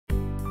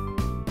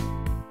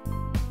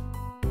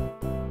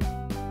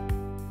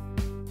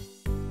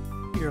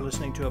You're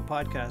listening to a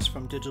podcast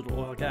from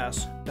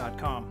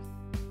digitaloilgas.com.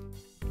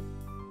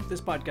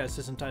 This podcast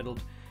is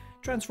entitled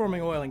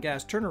Transforming Oil and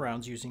Gas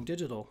Turnarounds Using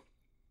Digital.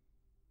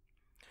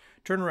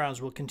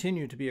 Turnarounds will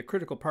continue to be a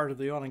critical part of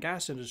the oil and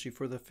gas industry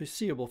for the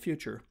foreseeable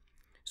future.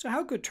 So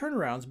how could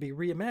turnarounds be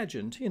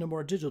reimagined in a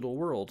more digital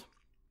world?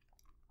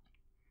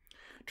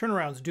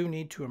 Turnarounds do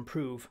need to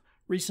improve.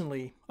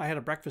 Recently, I had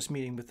a breakfast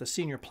meeting with the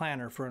senior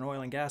planner for an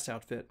oil and gas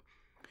outfit.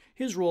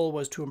 His role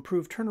was to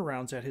improve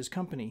turnarounds at his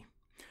company.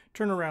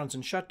 Turnarounds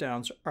and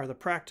shutdowns are the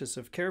practice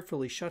of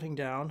carefully shutting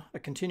down a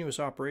continuous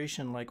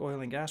operation like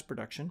oil and gas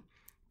production,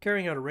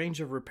 carrying out a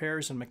range of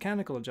repairs and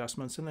mechanical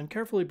adjustments, and then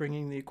carefully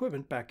bringing the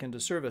equipment back into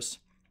service.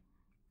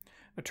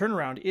 A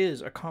turnaround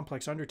is a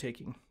complex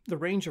undertaking. The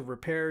range of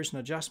repairs and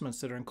adjustments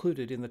that are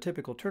included in the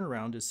typical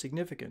turnaround is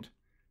significant.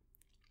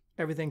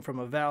 Everything from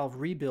a valve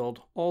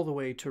rebuild all the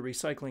way to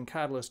recycling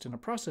catalyst in a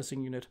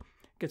processing unit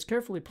gets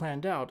carefully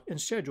planned out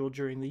and scheduled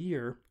during the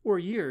year or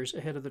years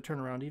ahead of the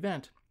turnaround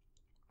event,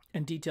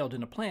 and detailed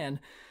in a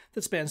plan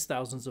that spans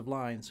thousands of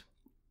lines.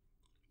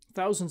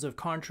 Thousands of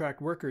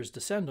contract workers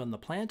descend on the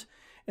plant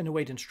and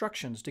await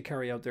instructions to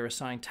carry out their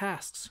assigned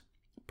tasks.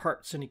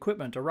 Parts and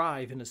equipment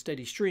arrive in a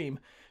steady stream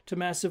to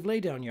massive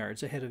laydown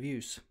yards ahead of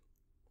use.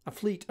 A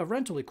fleet of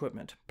rental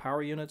equipment,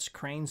 power units,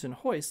 cranes, and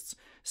hoists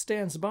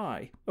stands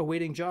by,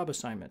 awaiting job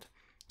assignment.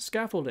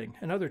 Scaffolding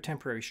and other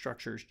temporary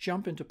structures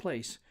jump into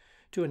place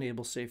to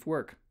enable safe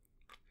work.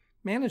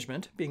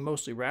 Management, being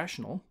mostly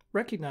rational,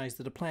 recognize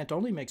that a plant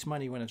only makes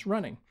money when it's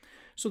running,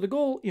 so the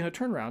goal in a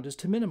turnaround is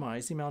to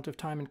minimize the amount of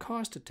time and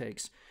cost it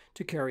takes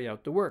to carry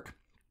out the work.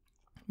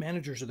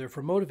 Managers are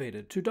therefore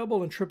motivated to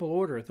double and triple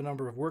order the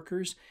number of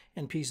workers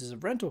and pieces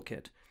of rental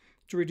kit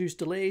to reduce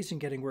delays in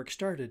getting work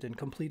started and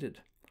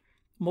completed.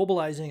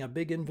 Mobilizing a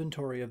big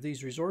inventory of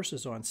these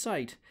resources on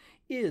site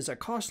is a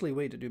costly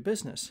way to do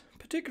business,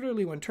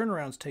 particularly when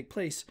turnarounds take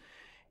place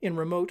in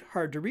remote,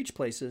 hard-to-reach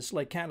places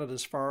like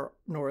Canada's far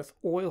north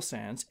oil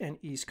sands and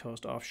East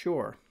Coast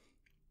offshore.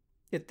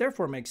 It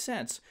therefore makes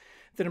sense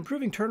that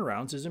improving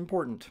turnarounds is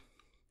important.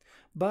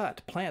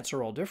 But plants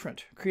are all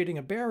different, creating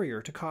a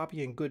barrier to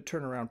copying good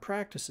turnaround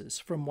practices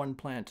from one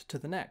plant to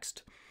the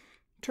next.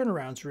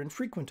 Turnarounds are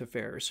infrequent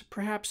affairs,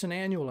 perhaps an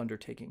annual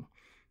undertaking.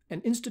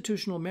 An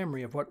institutional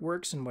memory of what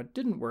works and what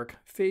didn't work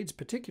fades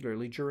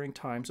particularly during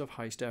times of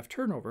high staff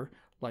turnover,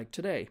 like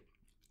today.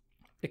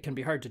 It can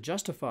be hard to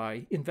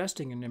justify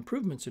investing in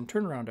improvements in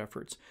turnaround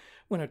efforts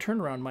when a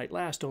turnaround might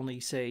last only,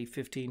 say,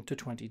 15 to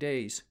 20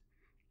 days.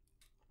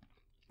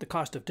 The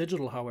cost of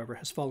digital, however,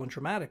 has fallen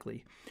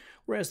dramatically,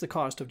 whereas the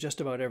cost of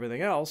just about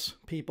everything else,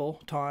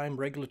 people, time,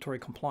 regulatory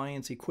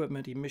compliance,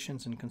 equipment,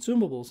 emissions, and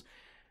consumables,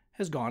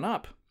 has gone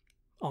up.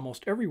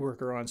 Almost every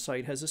worker on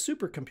site has a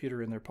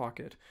supercomputer in their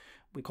pocket.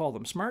 We call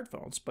them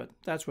smartphones, but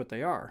that's what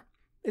they are.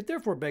 It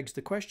therefore begs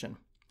the question,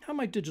 how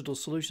might digital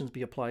solutions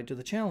be applied to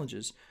the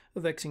challenges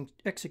of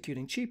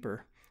executing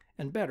cheaper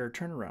and better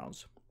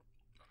turnarounds?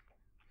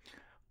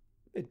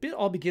 It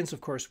all begins,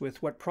 of course,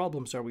 with what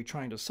problems are we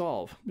trying to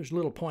solve? There's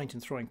little point in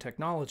throwing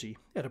technology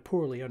at a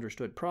poorly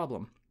understood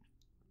problem.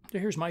 So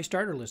here's my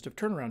starter list of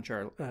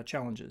turnaround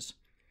challenges.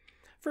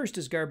 First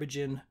is garbage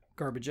in,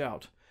 garbage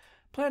out.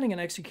 Planning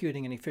and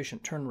executing an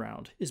efficient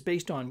turnaround is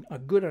based on a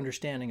good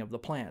understanding of the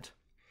plant.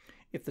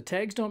 If the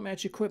tags don't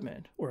match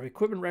equipment, or if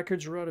equipment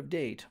records are out of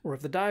date, or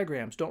if the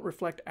diagrams don't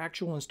reflect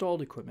actual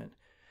installed equipment,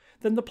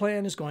 then the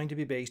plan is going to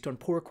be based on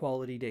poor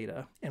quality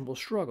data and will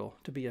struggle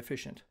to be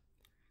efficient.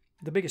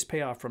 The biggest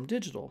payoff from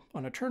digital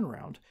on a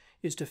turnaround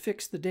is to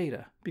fix the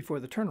data before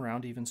the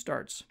turnaround even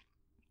starts.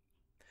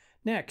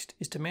 Next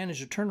is to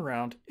manage a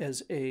turnaround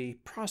as a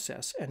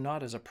process and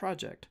not as a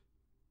project.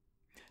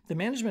 The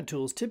management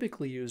tools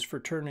typically used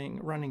for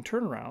running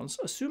turnarounds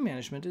assume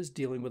management is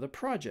dealing with a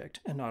project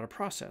and not a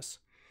process.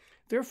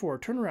 Therefore,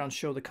 turnarounds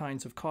show the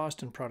kinds of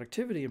cost and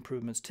productivity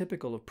improvements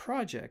typical of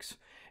projects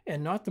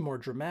and not the more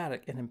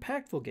dramatic and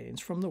impactful gains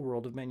from the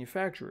world of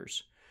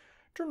manufacturers.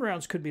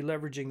 Turnarounds could be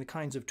leveraging the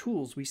kinds of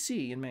tools we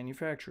see in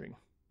manufacturing.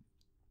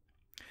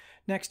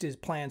 Next is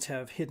plans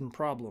have hidden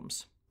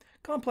problems.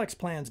 Complex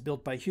plans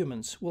built by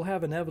humans will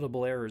have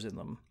inevitable errors in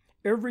them.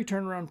 Every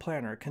turnaround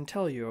planner can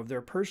tell you of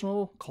their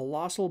personal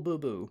colossal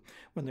boo-boo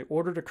when they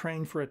ordered a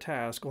crane for a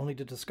task only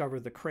to discover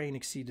the crane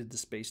exceeded the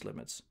space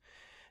limits.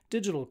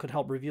 Digital could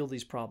help reveal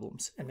these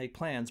problems and make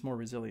plans more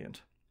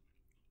resilient.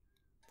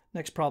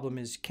 Next problem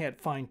is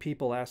can't find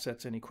people,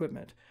 assets, and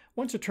equipment.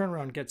 Once a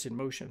turnaround gets in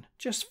motion,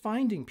 just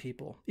finding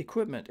people,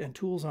 equipment, and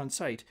tools on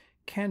site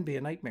can be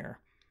a nightmare.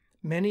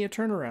 Many a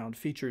turnaround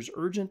features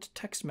urgent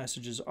text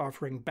messages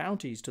offering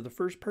bounties to the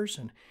first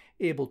person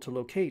able to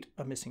locate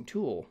a missing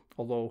tool,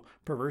 although,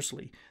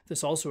 perversely,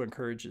 this also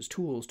encourages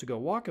tools to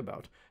go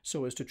walkabout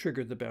so as to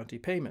trigger the bounty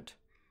payment.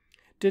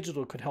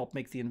 Digital could help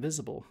make the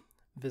invisible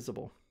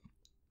visible.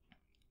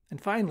 And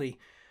finally,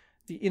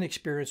 the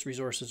inexperienced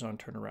resources on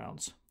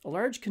turnarounds. A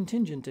large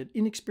contingent and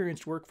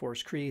inexperienced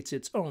workforce creates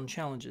its own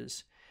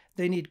challenges.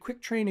 They need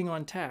quick training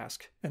on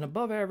task and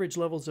above-average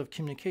levels of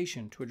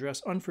communication to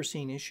address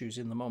unforeseen issues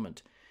in the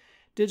moment.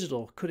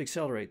 Digital could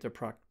accelerate their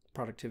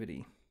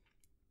productivity.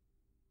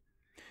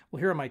 Well,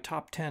 here are my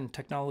top 10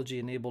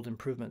 technology-enabled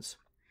improvements.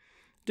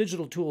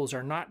 Digital tools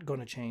are not going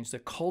to change the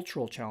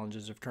cultural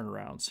challenges of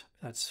turnarounds.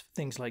 That's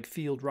things like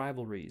field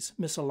rivalries,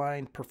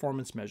 misaligned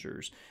performance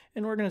measures,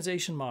 and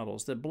organization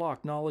models that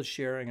block knowledge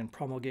sharing and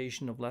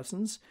promulgation of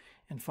lessons,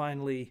 and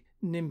finally,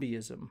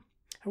 NIMBYism.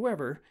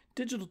 However,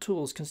 digital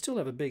tools can still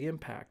have a big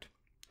impact.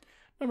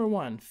 Number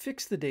 1,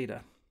 fix the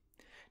data.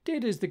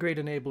 Data is the great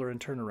enabler in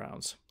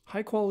turnarounds.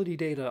 High-quality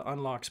data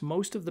unlocks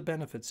most of the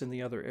benefits in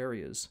the other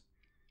areas.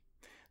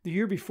 The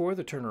year before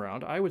the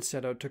turnaround, I would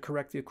set out to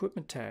correct the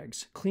equipment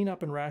tags, clean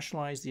up and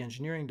rationalize the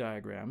engineering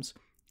diagrams,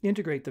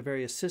 integrate the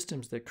various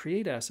systems that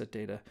create asset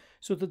data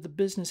so that the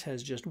business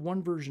has just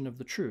one version of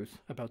the truth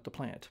about the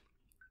plant.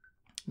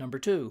 Number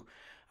 2,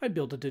 I'd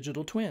build a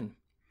digital twin.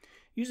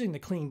 Using the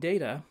clean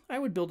data, I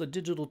would build a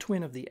digital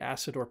twin of the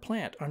asset or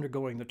plant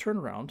undergoing the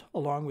turnaround,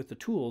 along with the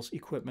tools,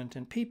 equipment,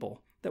 and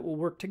people that will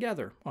work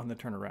together on the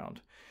turnaround.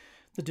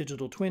 The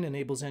digital twin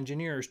enables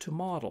engineers to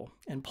model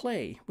and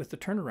play with the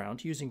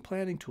turnaround using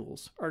planning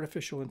tools,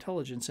 artificial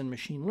intelligence, and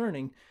machine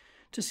learning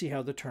to see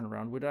how the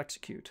turnaround would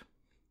execute.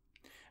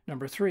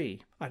 Number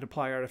 3, I'd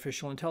apply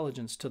artificial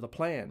intelligence to the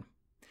plan.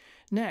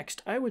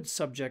 Next, I would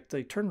subject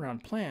the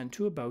turnaround plan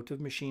to a bout of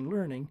machine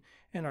learning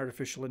and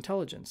artificial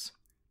intelligence.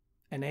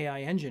 An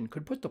AI engine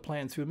could put the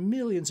plan through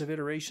millions of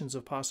iterations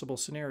of possible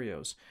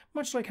scenarios,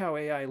 much like how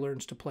AI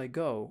learns to play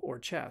Go or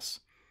chess.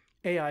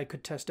 AI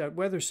could test out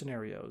weather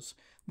scenarios,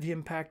 the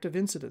impact of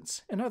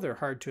incidents, and other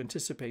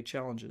hard-to-anticipate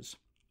challenges.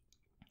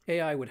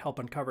 AI would help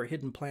uncover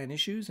hidden plan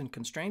issues and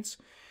constraints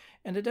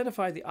and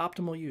identify the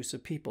optimal use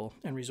of people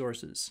and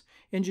resources.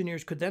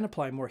 Engineers could then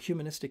apply more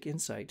humanistic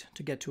insight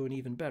to get to an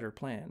even better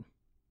plan.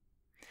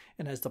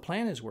 And as the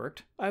plan has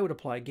worked, I would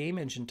apply game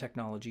engine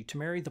technology to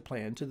marry the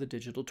plan to the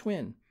digital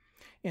twin.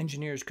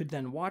 Engineers could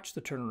then watch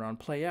the turnaround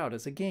play out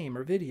as a game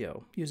or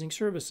video, using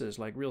services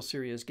like Real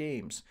Serious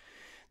Games.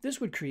 This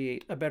would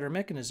create a better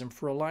mechanism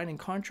for aligning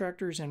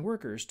contractors and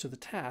workers to the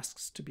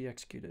tasks to be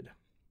executed.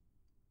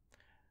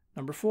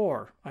 Number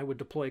 4, I would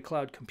deploy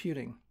cloud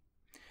computing.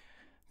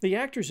 The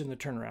actors in the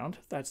turnaround,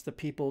 that's the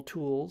people,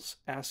 tools,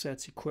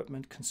 assets,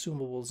 equipment,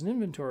 consumables, and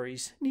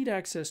inventories, need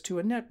access to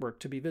a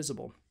network to be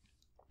visible.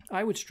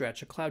 I would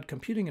stretch a cloud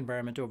computing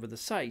environment over the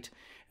site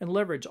and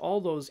leverage all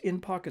those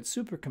in-pocket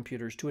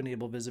supercomputers to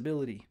enable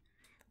visibility.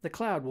 The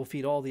cloud will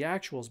feed all the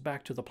actuals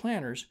back to the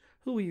planners,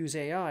 who will use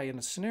AI and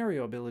a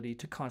scenario ability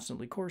to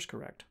constantly course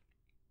correct.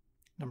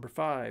 Number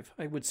 5,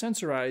 I would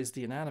sensorize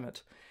the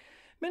inanimate.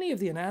 Many of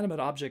the inanimate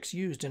objects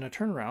used in a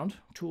turnaround,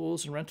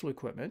 tools and rental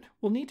equipment,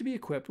 will need to be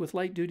equipped with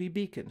light-duty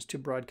beacons to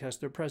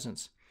broadcast their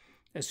presence.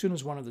 As soon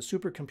as one of the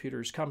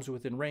supercomputers comes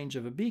within range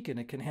of a beacon,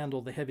 it can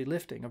handle the heavy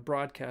lifting of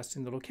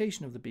broadcasting the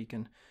location of the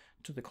beacon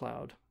to the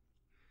cloud.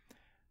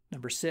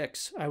 Number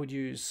 6, I would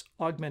use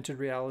augmented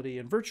reality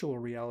and virtual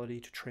reality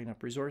to train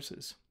up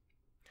resources.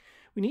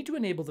 We need to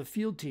enable the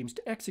field teams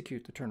to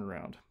execute the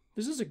turnaround.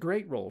 This is a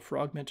great role for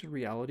augmented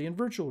reality and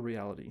virtual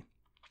reality.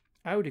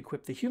 I would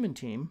equip the human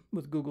team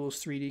with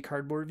Google's 3D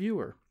cardboard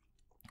viewer,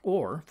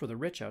 or, for the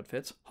rich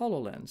outfits,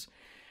 HoloLens,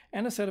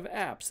 and a set of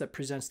apps that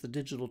presents the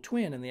digital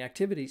twin and the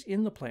activities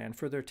in the plan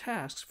for their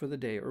tasks for the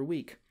day or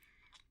week.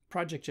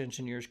 Project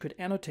engineers could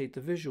annotate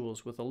the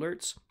visuals with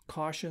alerts,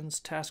 cautions,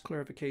 task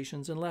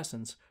clarifications, and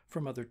lessons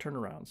from other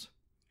turnarounds.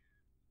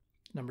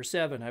 Number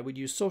 7, I would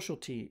use social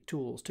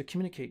tools to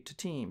communicate to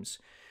teams.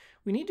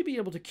 We need to be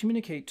able to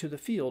communicate to the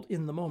field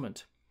in the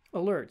moment.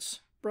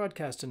 Alerts,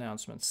 broadcast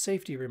announcements,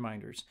 safety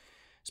reminders,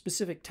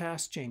 specific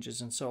task changes,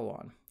 and so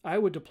on. I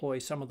would deploy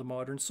some of the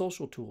modern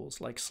social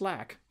tools like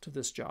Slack to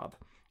this job.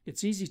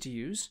 It's easy to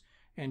use,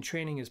 and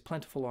training is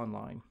plentiful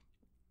online.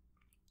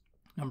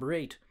 Number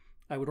 8,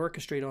 I would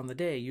orchestrate on the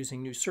day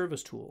using new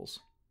service tools.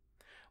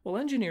 While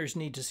engineers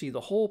need to see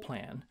the whole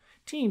plan,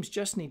 teams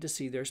just need to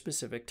see their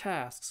specific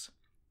tasks.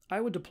 I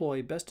would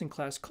deploy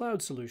best-in-class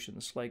cloud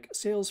solutions like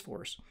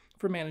Salesforce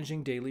for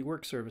managing daily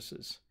work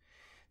services.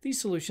 These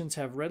solutions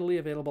have readily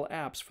available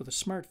apps for the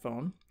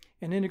smartphone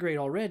and integrate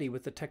already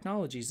with the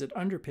technologies that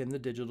underpin the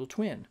digital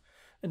twin,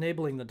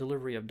 enabling the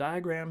delivery of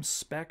diagrams,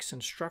 specs,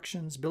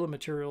 instructions, bill of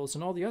materials,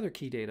 and all the other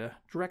key data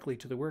directly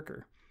to the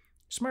worker.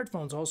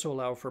 Smartphones also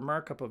allow for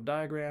markup of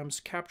diagrams,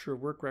 capture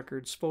of work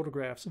records,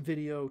 photographs,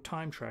 video,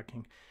 time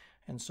tracking,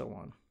 and so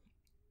on.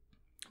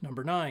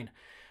 Number 9,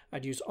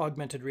 I'd use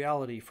augmented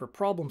reality for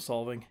problem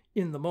solving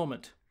in the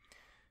moment.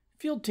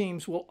 Field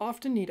teams will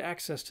often need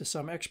access to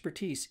some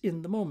expertise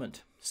in the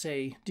moment,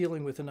 say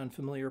dealing with an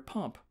unfamiliar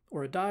pump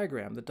or a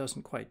diagram that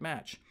doesn't quite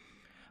match.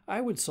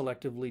 I would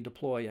selectively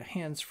deploy a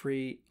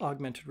hands-free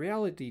augmented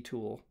reality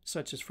tool,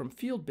 such as from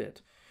FieldBit,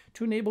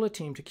 to enable a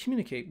team to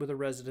communicate with a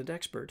resident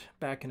expert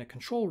back in a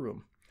control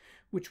room,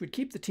 which would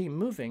keep the team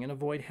moving and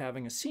avoid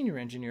having a senior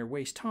engineer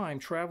waste time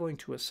traveling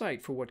to a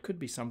site for what could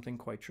be something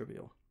quite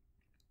trivial.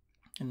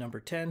 And number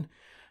 10,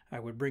 I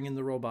would bring in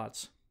the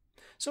robots.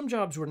 Some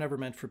jobs were never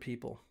meant for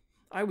people.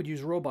 I would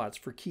use robots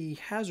for key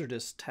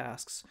hazardous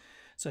tasks,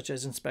 such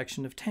as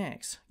inspection of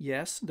tanks.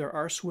 Yes, there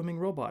are swimming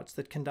robots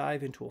that can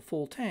dive into a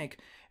full tank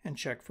and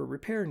check for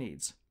repair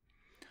needs.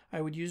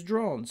 I would use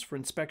drones for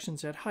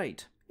inspections at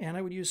height and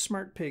I would use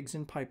smart pigs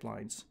in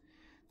pipelines.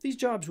 These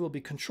jobs will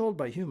be controlled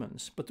by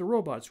humans, but the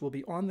robots will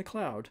be on the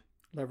cloud,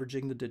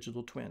 leveraging the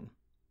digital twin.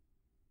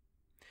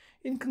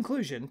 In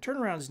conclusion,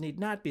 turnarounds need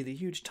not be the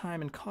huge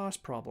time and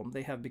cost problem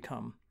they have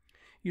become.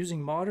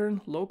 Using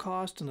modern,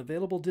 low-cost, and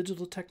available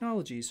digital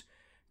technologies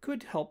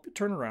could help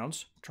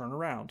turnarounds turn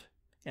around.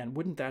 And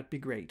wouldn't that be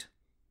great?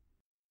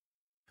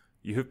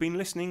 You have been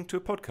listening to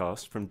a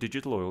podcast from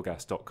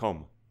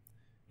digitaloilgas.com.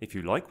 If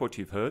you like what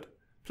you've heard,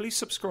 please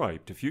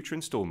subscribe to future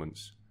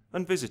installments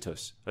and visit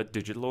us at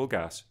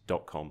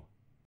digitaloilgas.com.